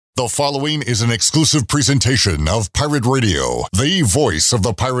The following is an exclusive presentation of Pirate Radio, the voice of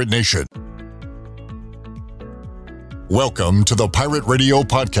the pirate nation. Welcome to the Pirate Radio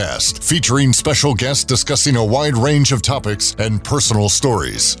Podcast, featuring special guests discussing a wide range of topics and personal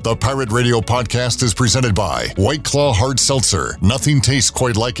stories. The Pirate Radio Podcast is presented by White Claw Hard Seltzer. Nothing tastes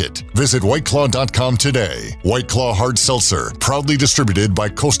quite like it. Visit whiteclaw.com today. White Claw Hard Seltzer, proudly distributed by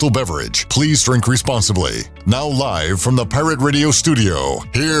Coastal Beverage. Please drink responsibly. Now live from the Pirate Radio studio,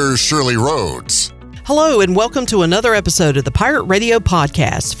 here's Shirley Rhodes. Hello and welcome to another episode of the Pirate Radio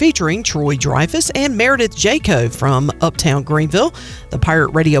Podcast featuring Troy Dreyfus and Meredith Jaco from Uptown Greenville. The Pirate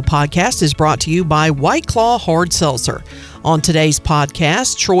Radio Podcast is brought to you by White Claw Hard Seltzer. On today's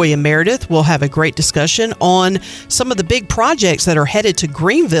podcast, Troy and Meredith will have a great discussion on some of the big projects that are headed to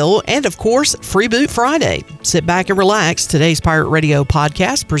Greenville and, of course, Free Boot Friday. Sit back and relax. Today's Pirate Radio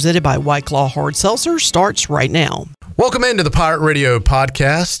Podcast, presented by White Claw Hard Seltzer, starts right now. Welcome into the Pirate Radio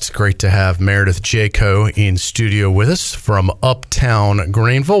Podcast. Great to have Meredith Jaco in studio with us from Uptown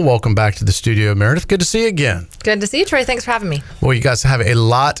Greenville. Welcome back to the studio, Meredith. Good to see you again. Good to see you, Troy. Thanks for having me. Well, you guys have a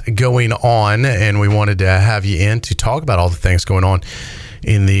lot going on, and we wanted to have you in to talk about all the things going on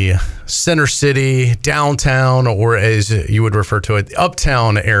in the Center City, downtown, or as you would refer to it, the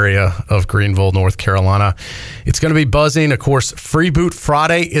Uptown area of Greenville, North Carolina. It's going to be buzzing. Of course, Free Boot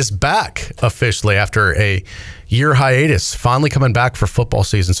Friday is back officially after a year hiatus, finally coming back for football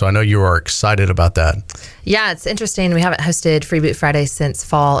season. So I know you are excited about that. Yeah, it's interesting. We haven't hosted Free Boot Friday since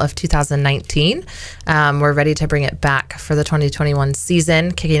fall of 2019. We're ready to bring it back for the 2021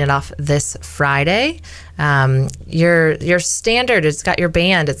 season, kicking it off this Friday. Your standard, it's got your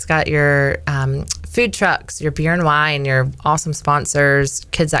band, it's got your food trucks, your beer and wine, your awesome sponsors,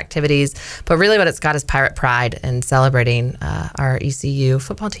 kids activities. But really what it's got is pirate pride and celebrating our ECU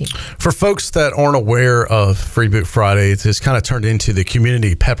football team. For folks that aren't aware of Free Boot Friday, it's kind of turned into the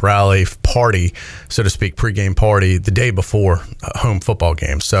community pep rally party, so to speak, pregame party the day before home football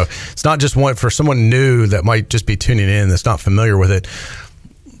games. So it's not just one for someone new that might just be tuning in that's not familiar with it.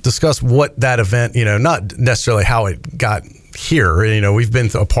 Discuss what that event, not necessarily how it got here. We've been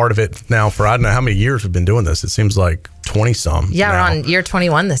a part of it now for, I don't know how many years we've been doing this. It seems like 20-some. Yeah, now. We're on year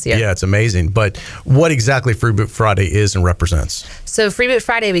 21 this year. Yeah, it's amazing. But what exactly Free Boot Friday is and represents? So Free Boot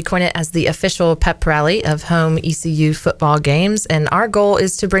Friday, we coin it as the official pep rally of home ECU football games. And our goal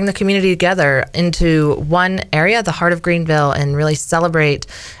is to bring the community together into one area, the heart of Greenville, and really celebrate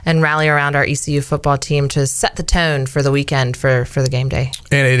and rally around our ECU football team to set the tone for the weekend for the game day.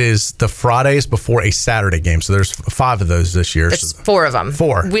 And it is the Fridays before a Saturday game. So there's 5 of those this year. It's 4 of them.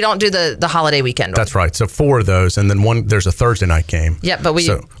 4. We don't do the holiday weekend one. That's right. So 4 of those, and then there's a Thursday night game. Yeah, but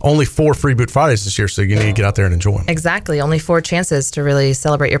so only 4 Free Boot Fridays this year, so you need to get out there and enjoy them. Exactly. Only 4 chances to really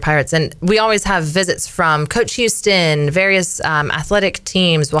celebrate your Pirates. And we always have visits from Coach Houston, various athletic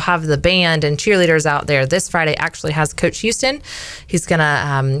teams. We'll have the band and cheerleaders out there. This Friday actually has Coach Houston. He's going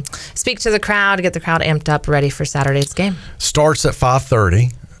to speak to the crowd, get the crowd amped up, ready for Saturday's game. Starts at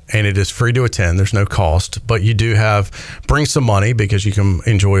 5:30. And it is free to attend. There's no cost, but you do bring some money because you can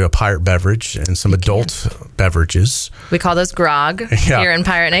enjoy a pirate beverage and some adult beverages. We call those grog here in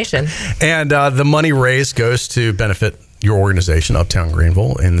Pirate Nation. And the money raised goes to benefit your organization, Uptown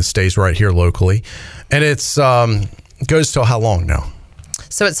Greenville, and it stays right here locally. And it's goes till how long now?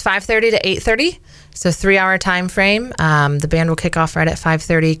 So it's 5:30 to 8:30. So 3-hour time frame. The band will kick off right at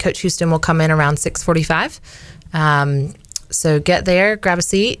 5:30. Coach Houston will come in around 6:45. So get there, grab a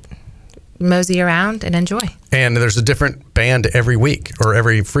seat, mosey around, and enjoy. And there's a different band every week, or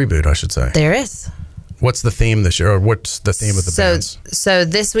every Free Boot, I should say. There is. What's the theme this year, or what's the theme of the bands? So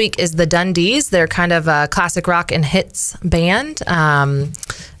this week is the Dundees. They're kind of a classic rock and hits band.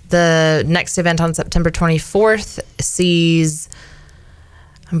 The next event on September 24th sees,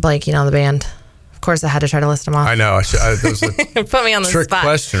 I'm blanking on the band. Of course, I had to try to list them off. I know. That was a put me on the trick spot.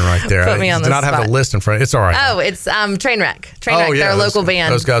 Question right there. Put me on the spot. I did not have the list in front. It's all right. Oh, it's Trainwreck. Trainwreck. They're a local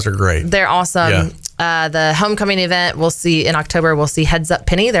band. Those guys are great. They're awesome. Yeah. The homecoming event we'll see in October. We'll see Heads Up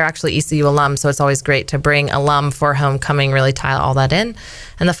Penny. They're actually ECU alum, so it's always great to bring alum for homecoming. Really tie all that in.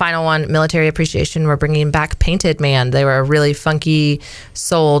 And the final one, Military Appreciation. We're bringing back Painted Man. They were a really funky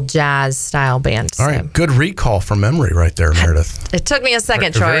soul jazz style band. All right, good recall from memory right there, Meredith. It took me a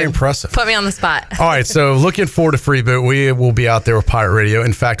second, Troy. Very impressive. Put me on the spot. All right, so looking forward to Free Boot. We will be out there with Pirate Radio.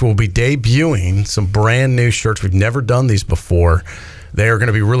 In fact, we'll be debuting some brand new shirts. We've never done these before. They are going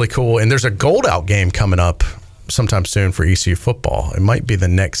to be really cool. And there's a Gold Out game coming up sometime soon for ECU football. It might be the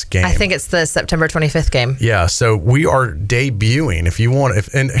next game. I think it's the September 25th game. Yeah, so we are debuting. If you want,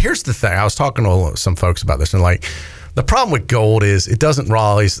 and here's the thing. I was talking to some folks about this, and The problem with gold is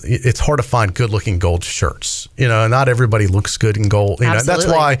it's hard to find good looking gold shirts. Not everybody looks good in gold. That's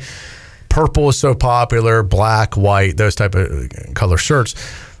why purple is so popular, black, white, those type of color shirts.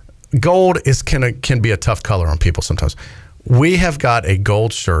 Gold can be a tough color on people sometimes. We have got a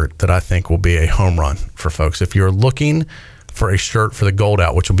gold shirt that I think will be a home run for folks. If you're looking for a shirt for the gold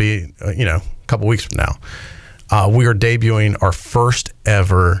out, which will be, a couple weeks from now, we are debuting our first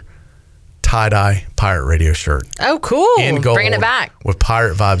ever tie-dye Pirate Radio shirt. Oh, cool. In gold, bringing it back. With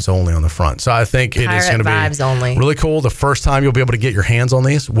Pirate Vibes only on the front. So I think it is going to be really cool. The first time you'll be able to get your hands on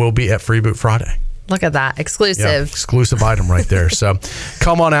these will be at Free Boot Friday. Look at that. Exclusive. Yeah, exclusive item right there. So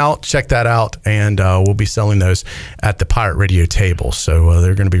come on out, check that out, and we'll be selling those at the Pirate Radio table. So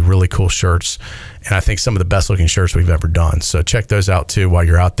they're going to be really cool shirts, and I think some of the best looking shirts we've ever done. So check those out too while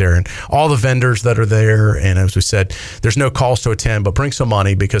you're out there, and all the vendors that are there. And as we said, there's no cost to attend, but bring some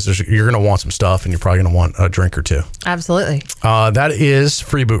money because you're going to want some stuff, and you're probably going to want a drink or two. Absolutely. That is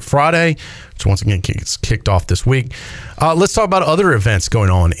Free Boot Friday, which once again gets kicked off this week. Let's talk about other events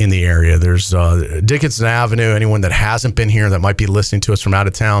going on in the area. There's Dickinson Avenue. Anyone that hasn't been here that might be listening to us from out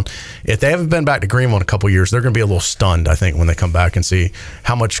of town, if they haven't been back to Greenville in a couple of years, they're going to be a little stunned, I think, when they come back and see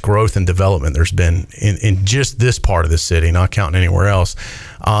how much growth and development there's been in just this part of the city, not counting anywhere else.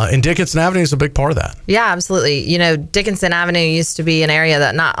 And Dickinson Avenue is a big part of that. Yeah, absolutely. Dickinson Avenue used to be an area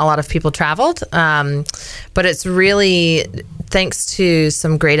that not a lot of people traveled, but it's really thanks to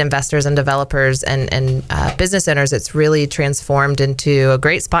some great investors and developers and business owners, it's really transformed into a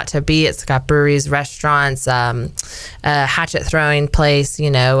great spot to be. It's got breweries, restaurants, a hatchet throwing place,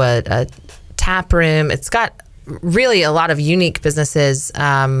 a tap room. It's got really a lot of unique businesses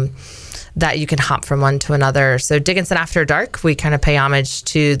that you can hop from one to another. So Dickinson After Dark, we kind of pay homage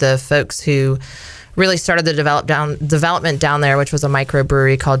to the folks who really started the development down there, which was a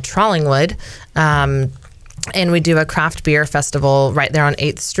microbrewery called Trollingwood. And we do a craft beer festival right there on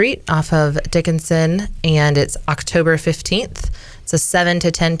 8th Street off of Dickinson, and it's October 15th. It's a 7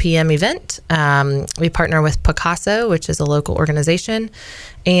 to 10 p.m. event. We partner with Picasso, which is a local organization,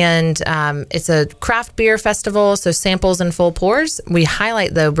 and it's a craft beer festival, so samples and full pours. We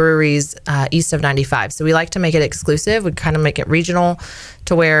highlight, though, breweries east of 95, so we like to make it exclusive. We kind of make it regional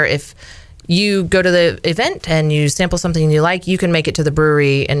to where if you go to the event and you sample something you like, you can make it to the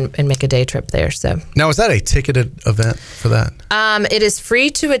brewery and make a day trip there. So now, is that a ticketed event for that? It is free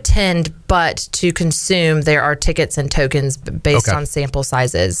to attend, but to consume, there are tickets and tokens based on sample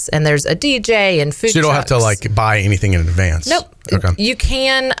sizes. And there's a DJ and food trucks. So you don't have to buy anything in advance? Nope. Okay. You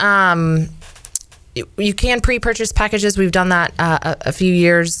can pre-purchase packages. We've done that a few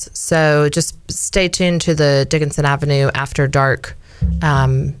years. So just stay tuned to the Dickinson Avenue After Dark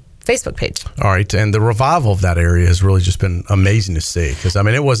Facebook page. All right. And the revival of that area has really just been amazing to see, because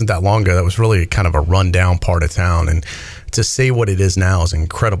it wasn't that long ago. That was really kind of a rundown part of town, and to see what it is now is an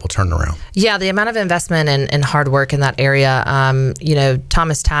incredible turnaround. Yeah, the amount of investment and hard work in that area.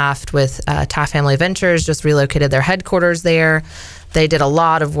 Thomas Taft with Taft Family Ventures just relocated their headquarters there. They did a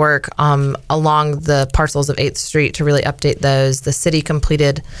lot of work along the parcels of 8th Street to really update those. The city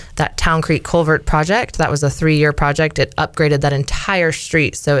completed that Town Creek Culvert project. That was a 3-year project. It upgraded that entire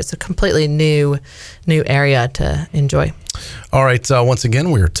street, so it's a completely new area to enjoy. All right. Once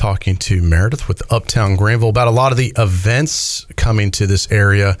again, we are talking to Meredith with Uptown Greenville about a lot of the events coming to this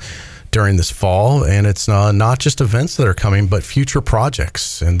area during this fall. And it's not just events that are coming, but future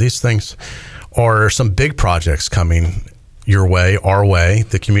projects. And these things are some big projects coming your way, our way,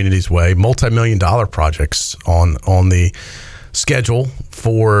 the community's way, multi-million-dollar projects on the schedule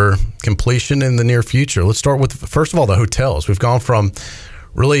for completion in the near future. Let's start with, first of all, the hotels. We've gone from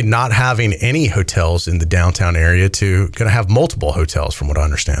really not having any hotels in the downtown area to going to have multiple hotels, from what I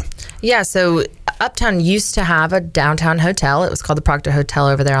understand. Yeah, so Uptown used to have a downtown hotel. It was called the Proctor Hotel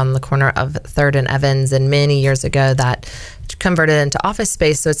over there on the corner of 3rd and Evans, and many years ago that converted into office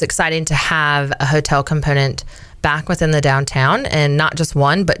space. So it's exciting to have a hotel component back within the downtown, and not just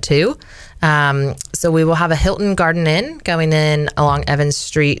one, but two. So we will have a Hilton Garden Inn going in along Evans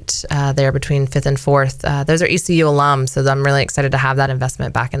Street there between 5th and 4th. Those are ECU alums, so I'm really excited to have that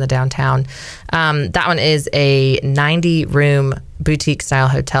investment back in the downtown. That one is a 90-room boutique-style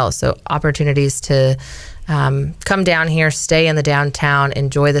hotel, so opportunities to come down here, stay in the downtown,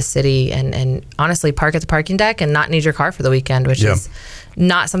 enjoy the city, and honestly park at the parking deck and not need your car for the weekend, which is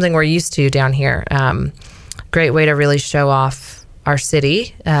not something we're used to down here. Great way to really show off our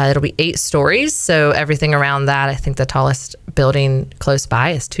city. It'll be 8 stories, so everything around that. I think the tallest building close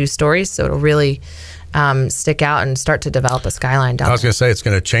by is 2 stories, so it'll really stick out and start to develop a skyline down. I was going to say it's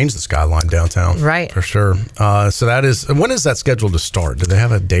going to change the skyline downtown, right? For sure. So when is that scheduled to start? Do they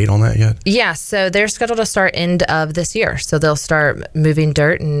have a date on that yet? Yeah, so they're scheduled to start end of this year. So they'll start moving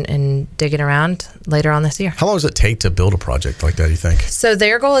dirt and digging around later on this year. How long does it take to build a project like that, you think? So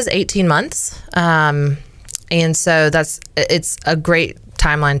their goal is 18 months. And so it's a great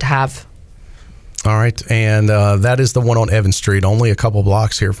timeline to have. All right, and that is the one on Evans Street, only a couple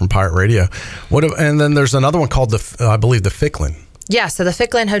blocks here from Pirate Radio. And then there's another one called I believe the Ficklin. Yeah, so the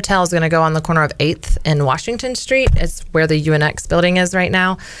Ficklin Hotel is going to go on the corner of 8th and Washington Street. It's where the UNX building is right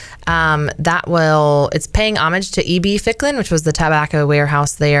now. It's paying homage to E.B. Ficklin, which was the tobacco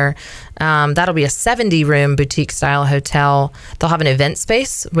warehouse there. That'll be a 70-room boutique-style hotel. They'll have an event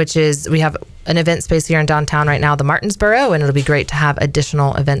space, we have an event space here in downtown right now, the Martinsboro, and it'll be great to have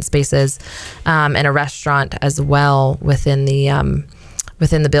additional event spaces and a restaurant as well within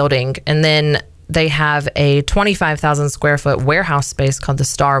the building. And then they have a 25,000 square foot warehouse space called the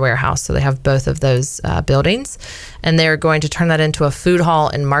Star Warehouse. So they have both of those buildings, and they're going to turn that into a food hall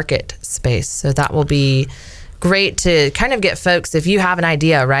and market space. So that will be great to kind of get folks, if you have an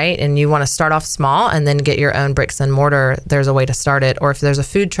idea, right, and you want to start off small and then get your own bricks and mortar, there's a way to start it. Or if there's a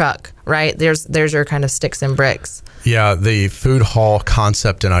food truck, right, there's your kind of sticks and bricks. Yeah, the food hall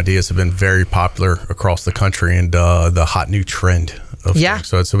concept and ideas have been very popular across the country, and the hot new trend of things.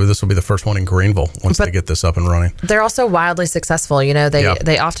 So this will be the first one in Greenville once they get this up and running. They're also wildly successful.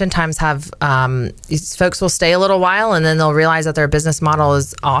 They oftentimes have these folks will stay a little while, and then they'll realize that their business model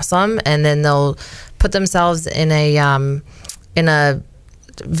is awesome, and then they'll put themselves in a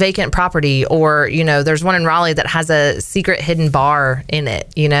vacant property, or there's one in Raleigh that has a secret hidden bar in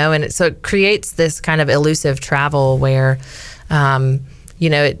it, and so it creates this kind of elusive travel where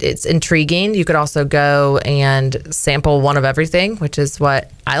it's intriguing. You could also go and sample one of everything, which is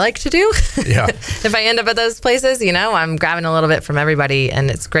what I like to do. Yeah. If I end up at those places, I'm grabbing a little bit from everybody, and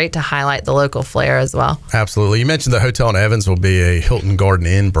it's great to highlight the local flair as well. Absolutely. You mentioned the hotel in Evans will be a Hilton Garden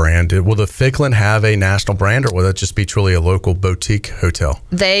Inn brand. Will the Ficklin have a national brand, or will it just be truly a local boutique hotel?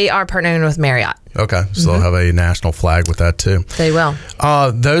 They are partnering with Marriott. Okay, so they'll have a national flag with that too. They will.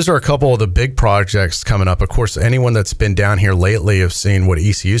 Those are a couple of the big projects coming up. Of course, anyone that's been down here lately have seen what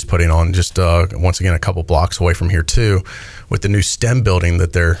ECU's putting on, just once again a couple blocks away from here too, with the new STEM building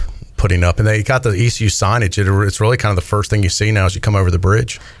that they're putting up. And they got the ECU signage. It's really kind of the first thing you see now as you come over the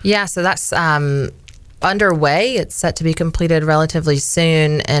bridge. Yeah, so that's underway. It's set to be completed relatively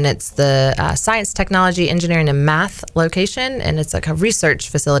soon, and it's the Science, Technology, Engineering, and Math location, and it's like a research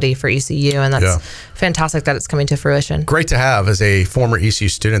facility for ECU, and that's fantastic that it's coming to fruition. Great to have. As a former ECU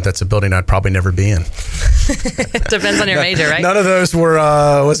student, that's a building I'd probably never be in. Depends on your major, right? None of those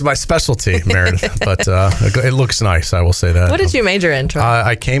was my specialty, Meredith, but it looks nice, I will say that. What did you major in, Troy?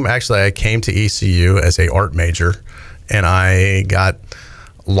 I came to ECU as a art major, and I got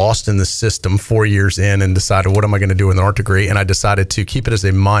lost in the system 4 years in and decided, what am I going to do with an art degree? And I decided to keep it as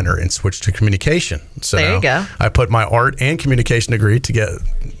a minor and switch to communication. So there you go. I put my art and communication degree to get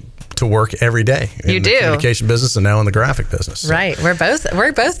to work every day in the communication business and now in the graphic business. So. Right. We're both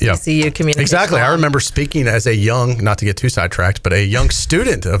ECU communication. Exactly. I remember speaking as a young, not to get too sidetracked, but a young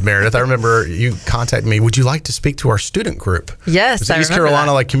student of Meredith. I remember you contacted me. Would you like to speak to our student group? Yes, it was the East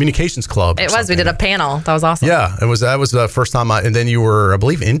Carolina Communications Club. It was. We did a panel. That was awesome. Yeah, that was the first time. And then you were, I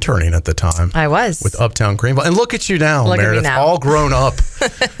believe, interning at the time. I was with Uptown Greenville. And look at you now, Meredith, all grown up.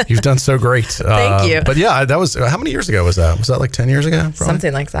 You've done so great. Thank you. But yeah, that was how many years ago was that? Was that like 10 years ago? Probably?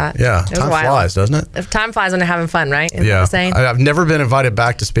 Something like that. Yeah, time flies, doesn't it? If time flies when you're having fun, right? Isn't yeah. that the saying? I've never been invited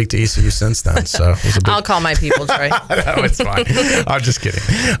back to speak to ECU since then. So I'll call my people, Troy. No, it's fine. I'm just kidding.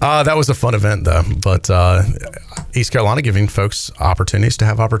 That was a fun event, though. But East Carolina giving folks opportunities to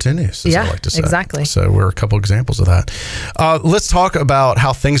have opportunities, as I like to say. Exactly. So we're a couple examples of that. Let's talk about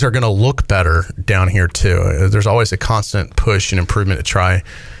how things are going to look better down here, too. There's always a constant push and improvement to try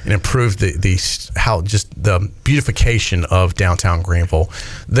and improve the beautification of downtown Greenville.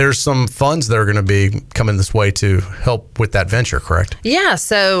 There's some funds that are going to be coming this way to help with that venture, correct? Yeah.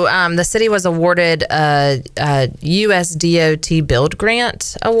 So the city was awarded a USDOT Build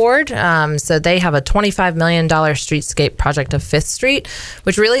Grant Award. So they have a $25 million streetscape project of 5th Street,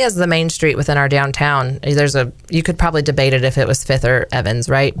 which really is the main street within our downtown. You could probably debate it if it was 5th or Evans,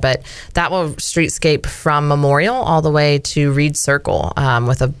 right? But that will streetscape from Memorial all the way to Reed Circle,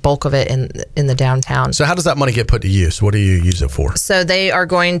 with a bulk of it in the downtown. So how does that money get put to use? What do you use it for? So they are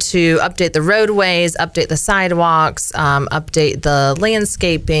going to update the roadways, update the sidewalks, update the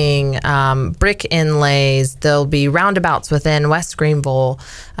landscaping, brick inlays. There'll be roundabouts within West Greenville.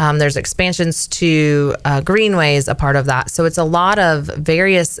 There's expansions to greenways, a part of that. So it's a lot of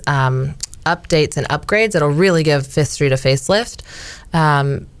various updates and upgrades, it'll really give 5th Street a facelift.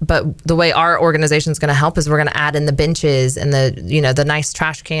 But the way our organization is going to help is we're going to add in the benches and the nice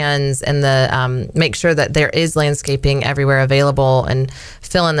trash cans and the make sure that there is landscaping everywhere available and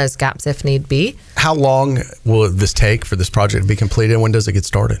fill in those gaps if need be. How long will this take for this project to be completed? When does it get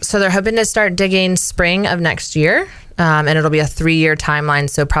started? So they're hoping to start digging spring of next year. And it'll be a 3-year timeline.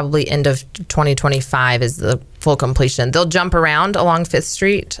 So probably end of 2025 is the full completion. They'll jump around along 5th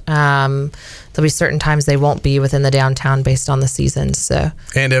Street. There'll be certain times they won't be within the downtown based on the seasons. So,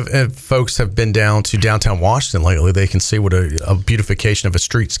 and if folks have been down to downtown Washington lately, they can see what a beautification of a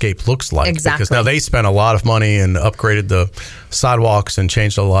streetscape looks like. Exactly. Because now they spent a lot of money and upgraded the sidewalks and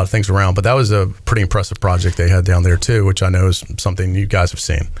changed a lot of things around. But that was a pretty impressive project they had down there too, which I know is something you guys have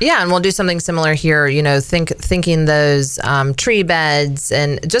seen. Yeah, and we'll do something similar here. Thinking those tree beds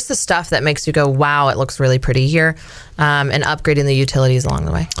and just the stuff that makes you go, wow, it looks really pretty here, and upgrading the utilities along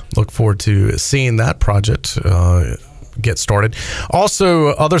the way. Look forward to seeing that project get started. Also,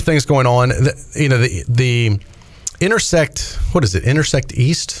 other things going on. The Intersect, what is it? Intersect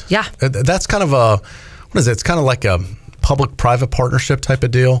East? Yeah. That's kind of what is it? It's kind of like a public-private partnership type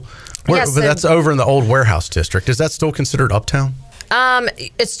of deal. But that's over in the old warehouse district. Is that still considered uptown?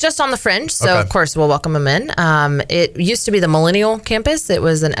 It's just on the fringe, so Okay. Of course we'll welcome them in. It used to be the Millennial Campus. It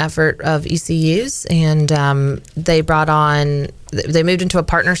was an effort of ECU's, and they moved into a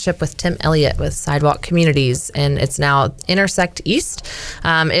partnership with Tim Elliott with Sidewalk Communities, and it's now Intersect East.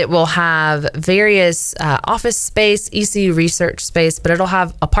 It will have various office space, ECU research space, but it'll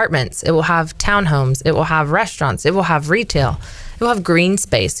have apartments. It will have townhomes. It will have restaurants. It will have retail. It will have green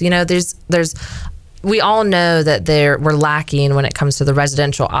space. We all know that we're lacking when it comes to the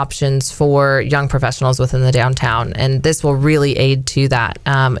residential options for young professionals within the downtown, and this will really aid to that.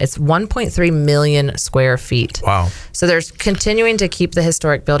 It's 1.3 million square feet. Wow. So there's continuing to keep the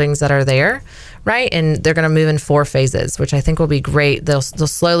historic buildings that are there, right? And they're going to move in 4 phases, which I think will be great. They'll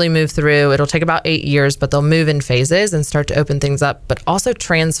slowly move through. It'll take about 8 years, but they'll move in phases and start to open things up, but also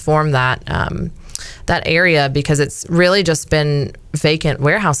transform that area, because it's really just been vacant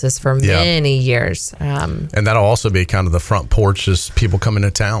warehouses for many years. And that'll also be kind of the front porch as people come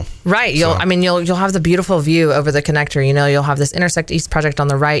into town. Right. You'll have the beautiful view over the connector. You'll have this Intersect East project on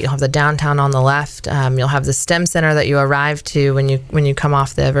the right. You'll have the downtown on the left. You'll have the STEM center that you arrive to when you come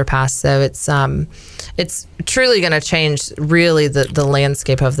off the overpass. So it's truly going to change really the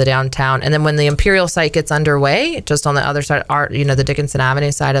landscape of the downtown. And then when the Imperial site gets underway, just on the other side, the Dickinson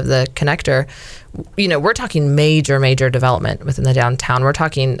Avenue side of the connector, we're talking major development within the downtown. We're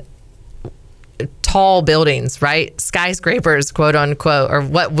talking tall buildings, right? Skyscrapers, quote unquote, or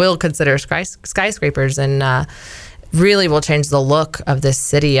what we'll consider skyscrapers, and really will change the look of this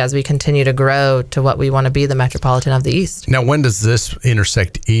city as we continue to grow to what we want to be, the metropolitan of the East. Now, when does this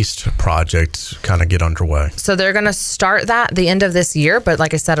Intersect East project kind of get underway? So they're going to start that the end of this year, but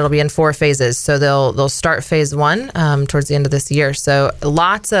like I said, it'll be in 4 phases. So they'll start phase 1 towards the end of this year. So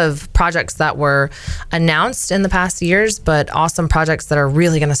lots of projects that were announced in the past years, but awesome projects that are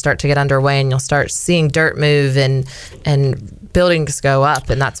really going to start to get underway, and you'll start seeing dirt move and buildings go up,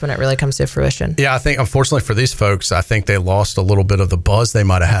 and that's when it really comes to fruition. Yeah, I think unfortunately for these folks, I think they lost a little bit of the buzz they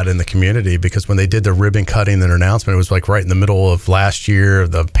might have had in the community, because when they did the ribbon cutting and announcement, it was like right in the middle of last year,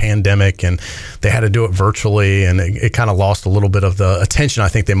 the pandemic, and they had to do it virtually, and it kind of lost a little bit of the attention I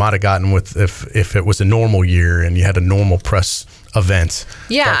think they might have gotten with if it was a normal year and you had a normal press event.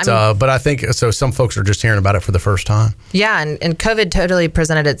 Yeah. But I think so some folks are just hearing about it for the first time. Yeah, and COVID totally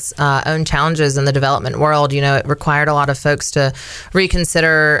presented its own challenges in the development world. It required a lot of folks to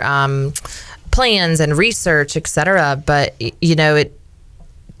reconsider plans and research, et cetera. But, it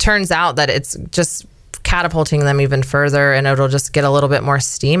turns out that it's just catapulting them even further, and it'll just get a little bit more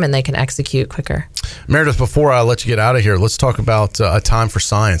steam and they can execute quicker. Meredith, before I let you get out of here, let's talk about A Time for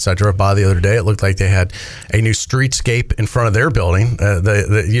Science. I drove by the other day. It looked like they had a new streetscape in front of their building.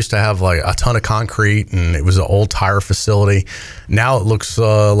 They used to have like a ton of concrete, and it was an old tire facility. Now it looks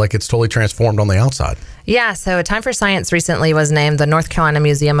like it's totally transformed on the outside. Yeah, so A Time for Science recently was named the North Carolina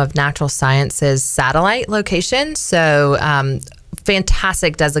Museum of Natural Sciences satellite location. So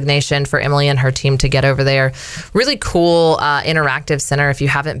fantastic designation for Emily and her team to get over there. Really cool interactive center. If you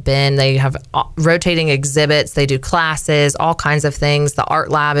haven't been, they have rotating exhibits. They do classes, all kinds of things. The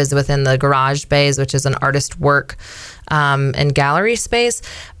art lab is within the garage bays, which is an artist work and gallery space.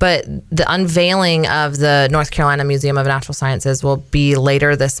 But the unveiling of the North Carolina Museum of Natural Sciences will be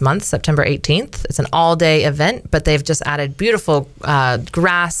later this month, September 18th. It's an all-day event, but they've just added beautiful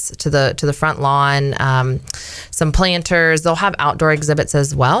grass to the front lawn, some planters. They'll have outdoor exhibits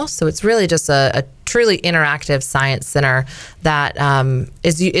as well. So it's really just a truly interactive science center that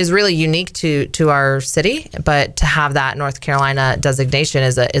is really unique to our city. But to have that North Carolina designation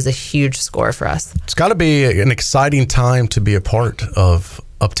is a huge score for us. It's got to be an exciting time to be a part of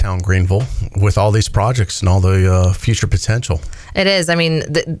Uptown Greenville with all these projects and all the future potential. It is. I mean,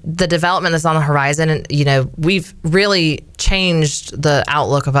 the development that's on the horizon, and we've really changed the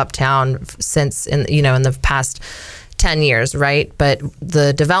outlook of Uptown since in the past 10 years, right? But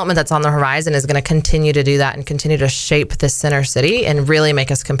the development that's on the horizon is going to continue to do that and continue to shape the Center City and really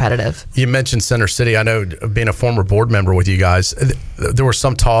make us competitive. You mentioned Center City. I know, being a former board member with you guys, there was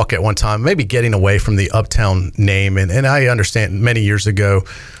some talk at one time, maybe getting away from the Uptown name. And I understand many years ago,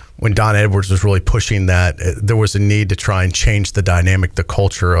 when Don Edwards was really pushing that, there was a need to try and change the dynamic, the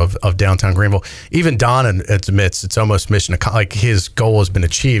culture of downtown Greenville. Even Don admits it's almost mission like his goal has been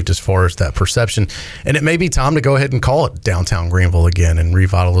achieved as far as that perception. And it may be time to go ahead and call it downtown Greenville again and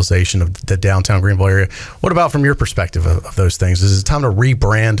revitalization of the downtown Greenville area. What about from your perspective of those things? Is it time to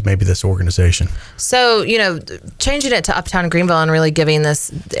rebrand maybe this organization? So, changing it to Uptown Greenville and really giving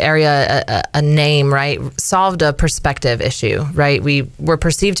this area a name, right, solved a perspective issue, right? We were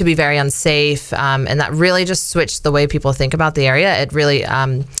perceived to be very unsafe, and that really just switched the way people think about the area. It really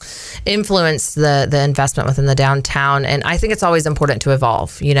influenced the investment within the downtown, and I think it's always important to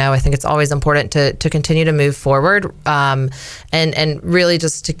evolve. I think it's always important to continue to move forward, and really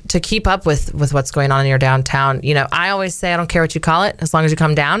just to keep up with what's going on in your downtown. I always say I don't care what you call it as long as you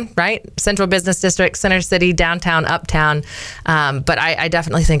come down, right? Central Business District, Center City, downtown, Uptown, but I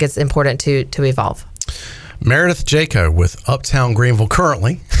definitely think it's important to evolve. Meredith Jaco with Uptown Greenville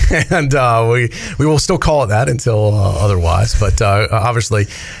currently, and we will still call it that until otherwise, but obviously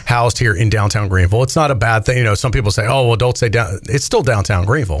housed here in downtown Greenville. It's not a bad thing. Some people say, oh, well, don't say down. It's still downtown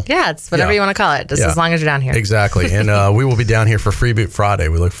Greenville. Yeah, it's whatever you want to call it, just as long as you're down here. Exactly, and we will be down here for Free Boot Friday.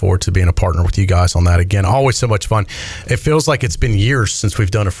 We look forward to being a partner with you guys on that again. Always so much fun. It feels like it's been years since we've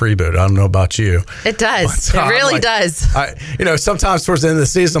done a Free Boot. I don't know about you. It does. It really does. Sometimes towards the end of the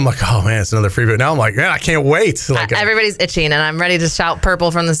season, I'm like, oh, man, it's another Free Boot. Now I'm like, man, I can't wait. Everybody's itching, and I'm ready to shout purple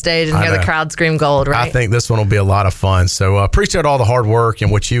from the stage and hear the crowd scream gold, right? I think this one will be a lot of fun. So appreciate all the hard work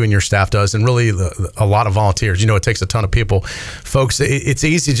and what you and your staff does, and really a lot of volunteers. It takes a ton of people. Folks, it's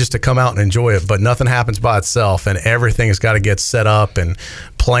easy just to come out and enjoy it, but nothing happens by itself, and everything has got to get set up and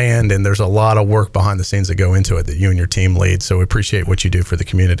planned, and there's a lot of work behind the scenes that go into it that you and your team lead. So we appreciate what you do for the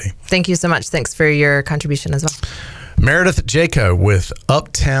community. Thank you so much. Thanks for your contribution as well. Meredith Jaco with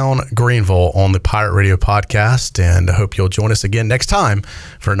Uptown Greenville on the Pirate Radio podcast, and I hope you'll join us again next time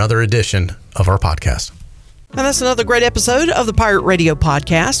for another edition of our podcast. And that's another great episode of the Pirate Radio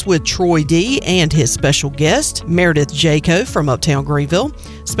podcast with Troy D. and his special guest, Meredith Jaco from Uptown Greenville.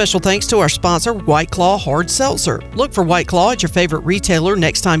 Special thanks to our sponsor, White Claw Hard Seltzer. Look for White Claw at your favorite retailer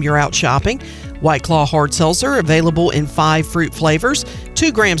next time you're out shopping. White Claw Hard Seltzer, available in 5 fruit flavors,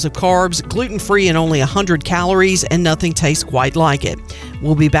 2 grams of carbs, gluten-free and only 100 calories, and nothing tastes quite like it.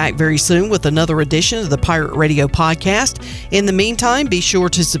 We'll be back very soon with another edition of the Pirate Radio podcast. In the meantime, be sure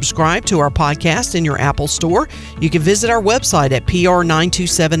to subscribe to our podcast in your Apple Store. You can visit our website at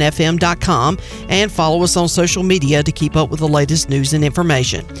pr927fm.com and follow us on social media to keep up with the latest news and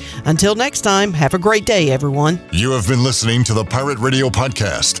information. Until next time, have a great day, everyone. You have been listening to the Pirate Radio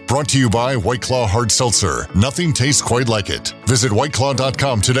podcast, brought to you by White Claw Hard Seltzer. Nothing tastes quite like it. Visit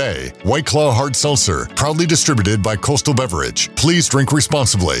whiteclaw.com today. White Claw Hard Seltzer, proudly distributed by Coastal Beverage. Please drink responsibly.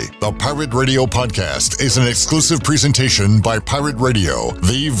 The Pirate Radio podcast is an exclusive presentation by Pirate Radio,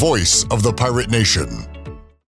 the voice of the Pirate Nation.